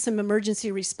can do some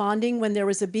emergency responding. When there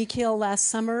was a bee kill last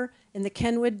summer in the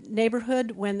Kenwood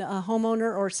neighborhood, when a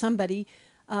homeowner or somebody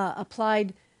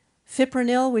applied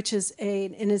fipronil, which is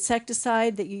an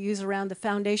insecticide that you use around the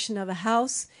foundation of a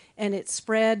house, and it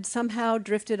spread, somehow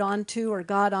drifted onto or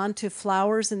got onto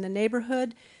flowers in the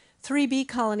neighborhood, 3 bee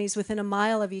colonies within a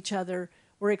mile of each other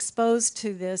were exposed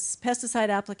to this pesticide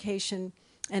application,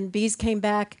 and bees came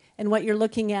back, and what you're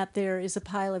looking at there is a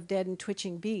pile of dead and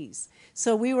twitching bees.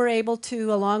 So we were able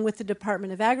to, along with the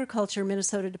Department of Agriculture,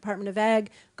 Minnesota Department of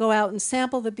Ag, go out and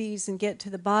sample the bees and get to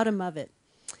the bottom of it.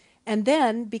 And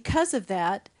then, because of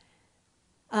that,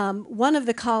 one of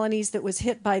the colonies that was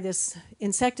hit by this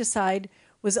insecticide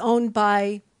was owned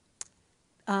by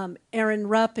Aaron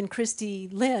Rupp and Christy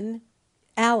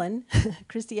Allen,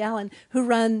 who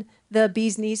run the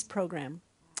Bee's Knees program.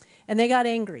 And they got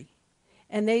angry.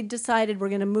 And they decided we're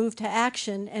going to move to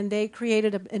action, and they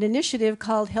created an initiative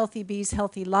called Healthy Bees,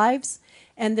 Healthy Lives,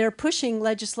 and they're pushing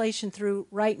legislation through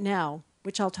right now,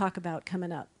 which I'll talk about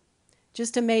coming up.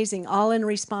 Just amazing, all in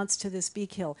response to this bee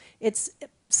kill. It's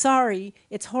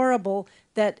horrible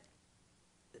that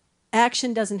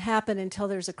action doesn't happen until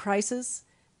there's a crisis,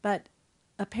 but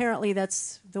apparently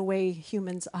that's the way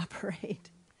humans operate.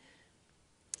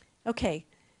 Okay.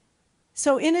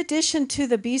 So in addition to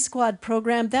the Bee Squad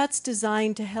program, that's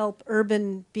designed to help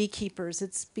urban beekeepers.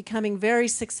 It's becoming very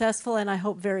successful and I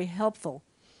hope very helpful.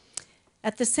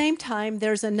 At the same time,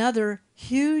 there's another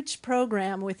huge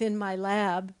program within my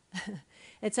lab.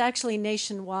 It's actually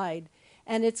nationwide,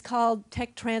 and it's called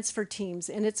Tech Transfer Teams,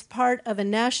 and it's part of a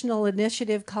national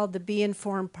initiative called the Bee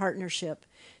Informed Partnership.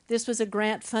 This was a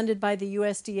grant funded by the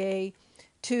USDA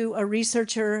to a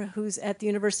researcher who's at the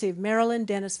University of Maryland,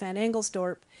 Dennis Van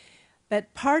Engelsdorp.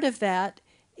 But part of that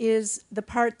is the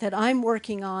part that I'm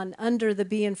working on under the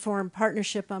Bee Informed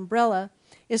Partnership umbrella,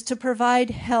 is to provide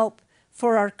help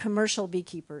for our commercial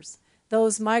beekeepers,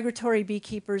 those migratory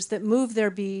beekeepers that move their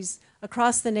bees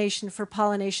across the nation for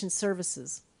pollination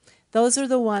services. Those are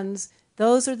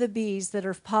the bees that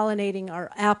are pollinating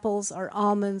our apples, our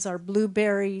almonds, our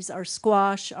blueberries, our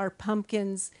squash, our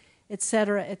pumpkins,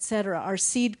 etc., etc. Our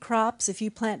seed crops, if you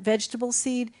plant vegetable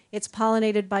seed, it's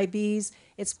pollinated by bees.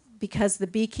 It's because the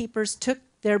beekeepers took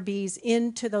their bees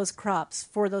into those crops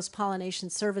for those pollination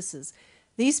services.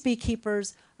 These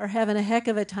beekeepers are having a heck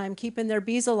of a time keeping their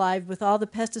bees alive with all the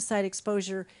pesticide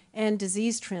exposure and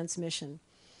disease transmission.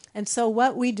 And so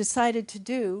what we decided to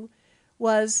do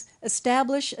was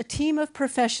establish a team of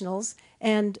professionals,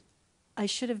 and I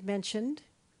should have mentioned,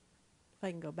 if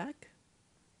I can go back.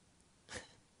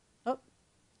 Oh,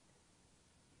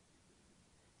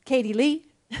 Katie Lee,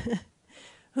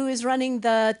 who is running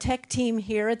the tech team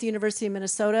here at the University of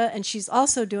Minnesota, and she's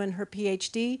also doing her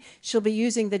PhD. She'll be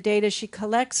using the data she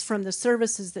collects from the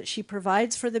services that she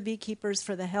provides for the beekeepers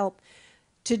for the help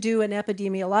to do an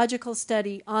epidemiological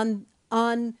study on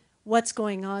what's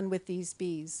going on with these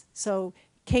bees. So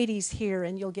Katie's here,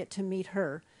 and you'll get to meet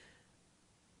her.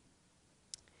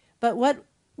 But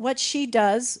what she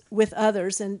does with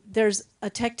others, and there's a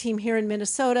tech team here in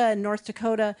Minnesota and North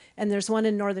Dakota, and there's one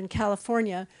in Northern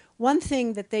California. One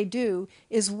thing that they do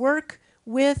is work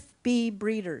with bee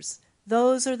breeders.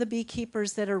 Those are the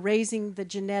beekeepers that are raising the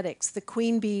genetics, the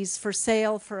queen bees for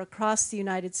sale for across the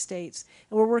United States.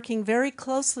 And we're working very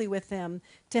closely with them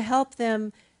to help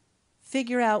them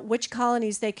figure out which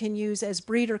colonies they can use as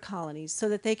breeder colonies so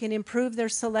that they can improve their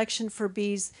selection for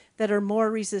bees that are more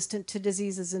resistant to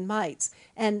diseases and mites.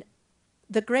 And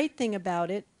the great thing about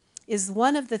it is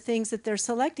one of the things that they're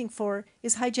selecting for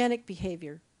is hygienic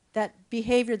behavior. That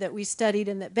behavior that we studied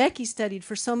and that Becky studied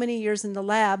for so many years in the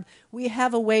lab, we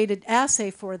have a way to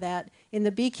assay for that in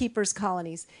the beekeepers'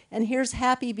 colonies. And here's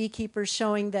happy beekeepers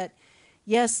showing that,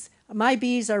 yes, my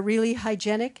bees are really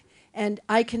hygienic, and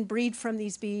I can breed from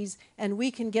these bees, and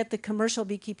we can get the commercial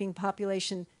beekeeping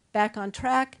population back on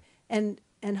track and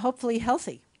hopefully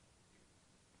healthy.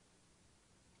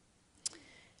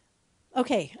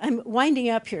 Okay, I'm winding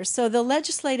up here. So the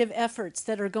legislative efforts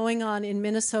that are going on in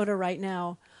Minnesota right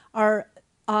now are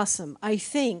awesome. I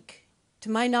think, to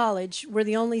my knowledge, we're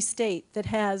the only state that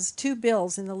has 2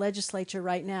 bills in the legislature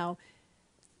right now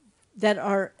that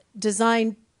are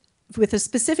designed with a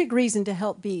specific reason to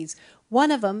help bees.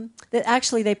 One of them that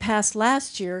actually they passed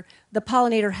last year, the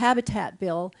pollinator habitat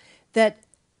bill, that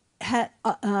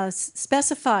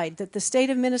specified that the state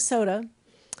of Minnesota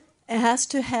has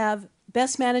to have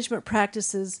best management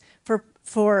practices for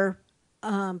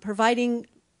providing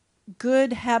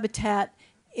good habitat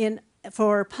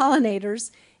for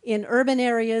pollinators in urban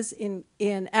areas,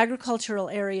 in agricultural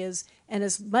areas, and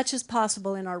as much as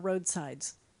possible in our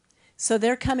roadsides. So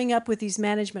they're coming up with these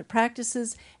management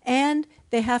practices, and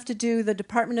they have to do, the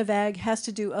Department of Ag has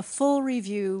to do a full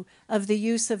review of the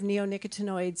use of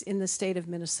neonicotinoids in the state of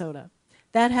Minnesota.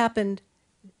 That happened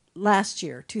last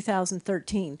year,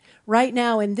 2013. Right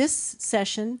now in this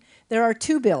session, there are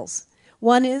 2 bills.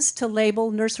 One is to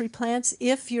label nursery plants.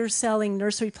 If you're selling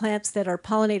nursery plants that are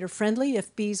pollinator friendly,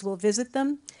 if bees will visit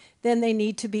them, then they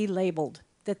need to be labeled,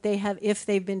 that they have, if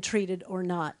they've been treated or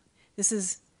not. This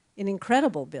is an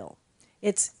incredible bill.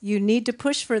 You need to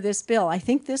push for this bill. I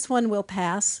think this one will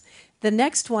pass. The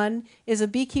next one is a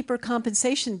beekeeper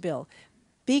compensation bill.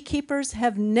 Beekeepers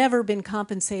have never been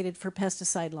compensated for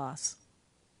pesticide loss.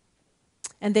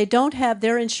 And they don't have,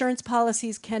 their insurance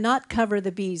policies cannot cover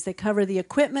the bees. They cover the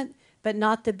equipment, but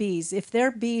not the bees. If their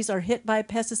bees are hit by a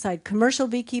pesticide, commercial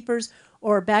beekeepers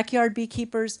or backyard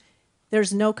beekeepers,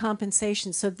 there's no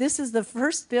compensation. So this is the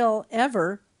first bill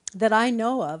ever that I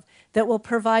know of that will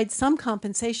provide some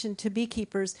compensation to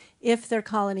beekeepers if their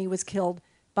colony was killed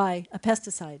by a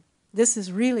pesticide. This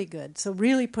is really good, so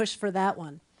really push for that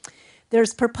one.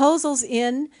 There's proposals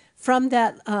in from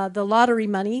that the lottery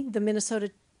money, the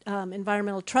Minnesota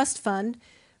Environmental Trust Fund,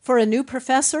 for a new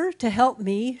professor to help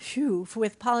me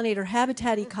with pollinator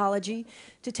habitat ecology,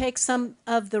 to take some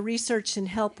of the research and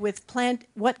help with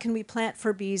what can we plant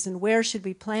for bees and where should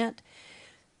we plant.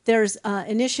 There's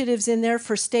initiatives in there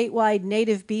for statewide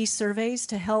native bee surveys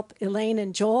to help Elaine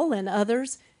and Joel and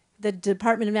others. The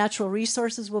Department of Natural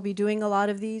Resources will be doing a lot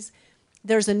of these.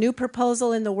 There's a new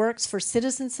proposal in the works for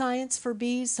citizen science for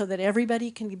bees so that everybody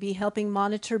can be helping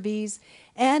monitor bees,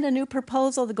 and a new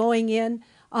proposal going in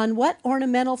on what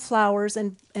ornamental flowers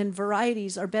and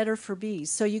varieties are better for bees.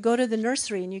 So you go to the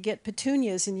nursery and you get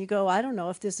petunias and you go, I don't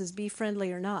know if this is bee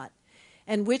friendly or not.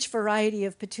 And which variety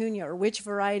of petunia or which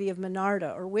variety of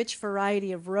monarda or which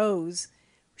variety of rose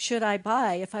should I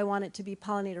buy if I want it to be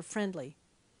pollinator friendly?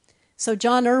 So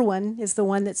John Irwin is the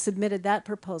one that submitted that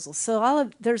proposal. So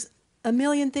there's a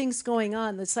million things going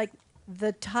on. It's like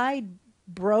the tide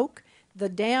broke, the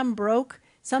dam broke,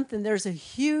 something. There's a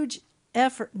huge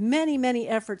effort, many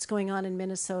efforts going on in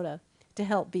Minnesota to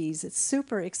help bees. It's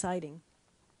super exciting.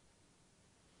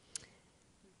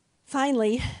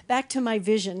 Finally, back to my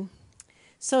vision.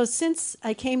 So since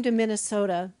I came to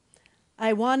Minnesota,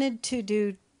 I wanted to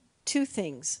do 2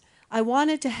 things. I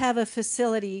wanted to have a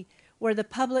facility where the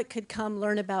public could come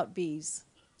learn about bees.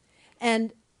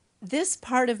 And this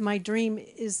part of my dream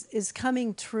is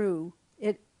coming true.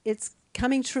 It's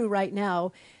coming true right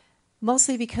now,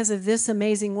 mostly because of this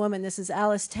amazing woman. This is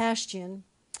Alice Tashjian,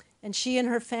 and she and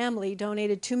her family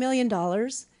donated $2 million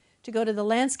to go to the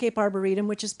Landscape Arboretum,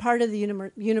 which is part of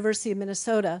the University of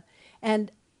Minnesota.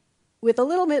 And with a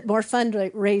little bit more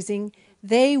fundraising,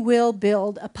 they will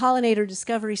build a pollinator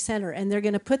discovery center, and they're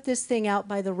going to put this thing out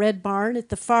by the Red Barn at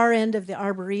the far end of the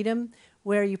Arboretum,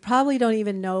 where you probably don't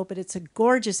even know, but it's a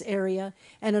gorgeous area,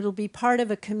 and it'll be part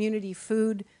of a community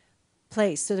food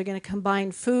place. So they're going to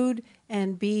combine food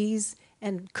and bees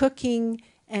and cooking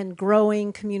and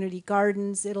growing community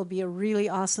gardens. It'll be a really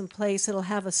awesome place. It'll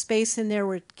have a space in there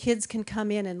where kids can come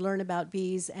in and learn about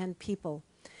bees and people.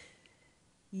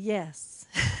 Yes.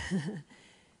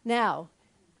 Now,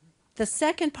 the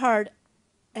second part,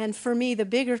 and for me the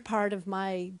bigger part of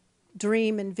my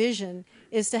dream and vision,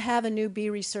 is to have a new bee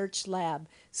research lab.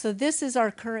 So this is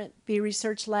our current bee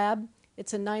research lab.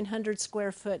 It's a 900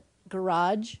 square foot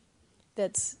garage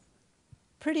that's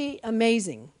pretty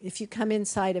amazing. If you come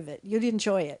inside of it, you'd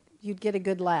enjoy it. You'd get a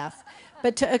good laugh.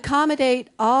 But to accommodate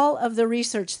all of the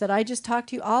research that I just talked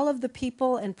to you, all of the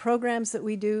people and programs that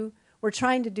we do, we're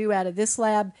trying to do out of this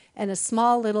lab and a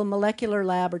small little molecular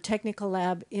lab or technical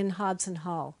lab in Hodson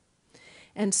Hall.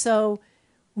 And so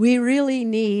we really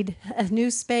need a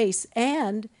new space.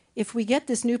 And if we get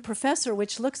this new professor,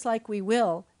 which looks like we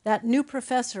will, that new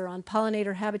professor on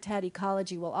pollinator habitat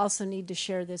ecology will also need to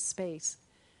share this space.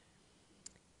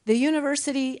 The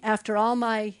university, after all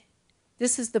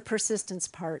this is the persistence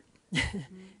part.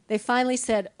 They finally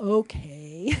said,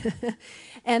 okay.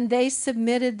 And they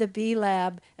submitted the bee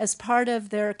lab as part of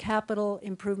their capital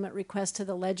improvement request to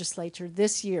the legislature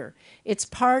this year. It's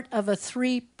part of a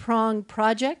three-pronged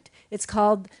project. It's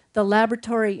called the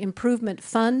Laboratory Improvement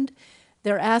Fund.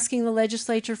 They're asking the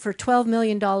legislature for $12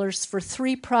 million for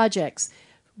 3 projects.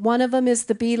 One of them is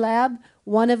the bee lab,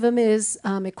 one of them is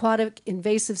aquatic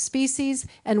invasive species,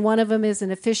 and one of them is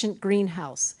an efficient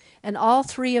greenhouse. And all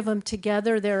 3 of them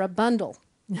together, they're a bundle.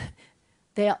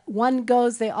 One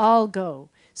goes, they all go.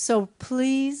 So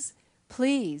please,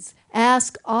 please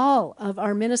ask all of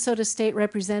our Minnesota state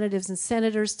representatives and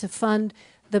senators to fund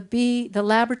the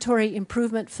Laboratory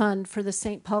Improvement Fund for the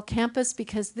St. Paul campus,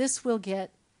 because this will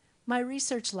get my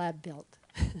research lab built.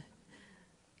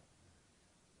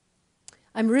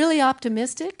 I'm really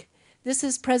optimistic. This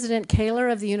is President Kaler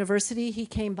of the university. He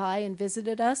came by and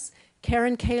visited us.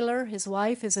 Karen Kaler, his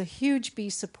wife, is a huge bee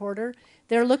supporter.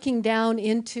 They're looking down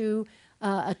into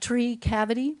a tree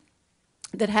cavity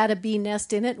that had a bee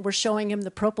nest in it. We're showing him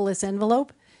the propolis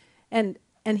envelope. And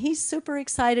he's super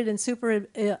excited and super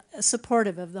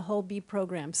supportive of the whole bee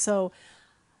program. So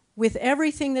with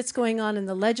everything that's going on in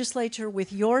the legislature,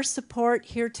 with your support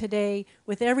here today,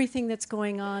 with everything that's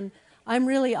going on, I'm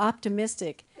really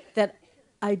optimistic that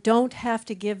I don't have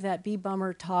to give that bee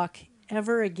bummer talk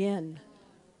ever again.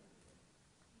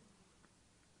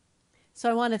 So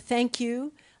I want to thank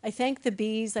you. I thank the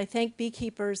bees, I thank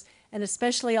beekeepers, and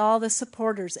especially all the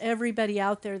supporters, everybody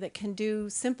out there that can do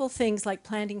simple things like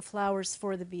planting flowers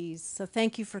for the bees. So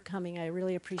thank you for coming. I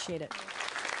really appreciate it.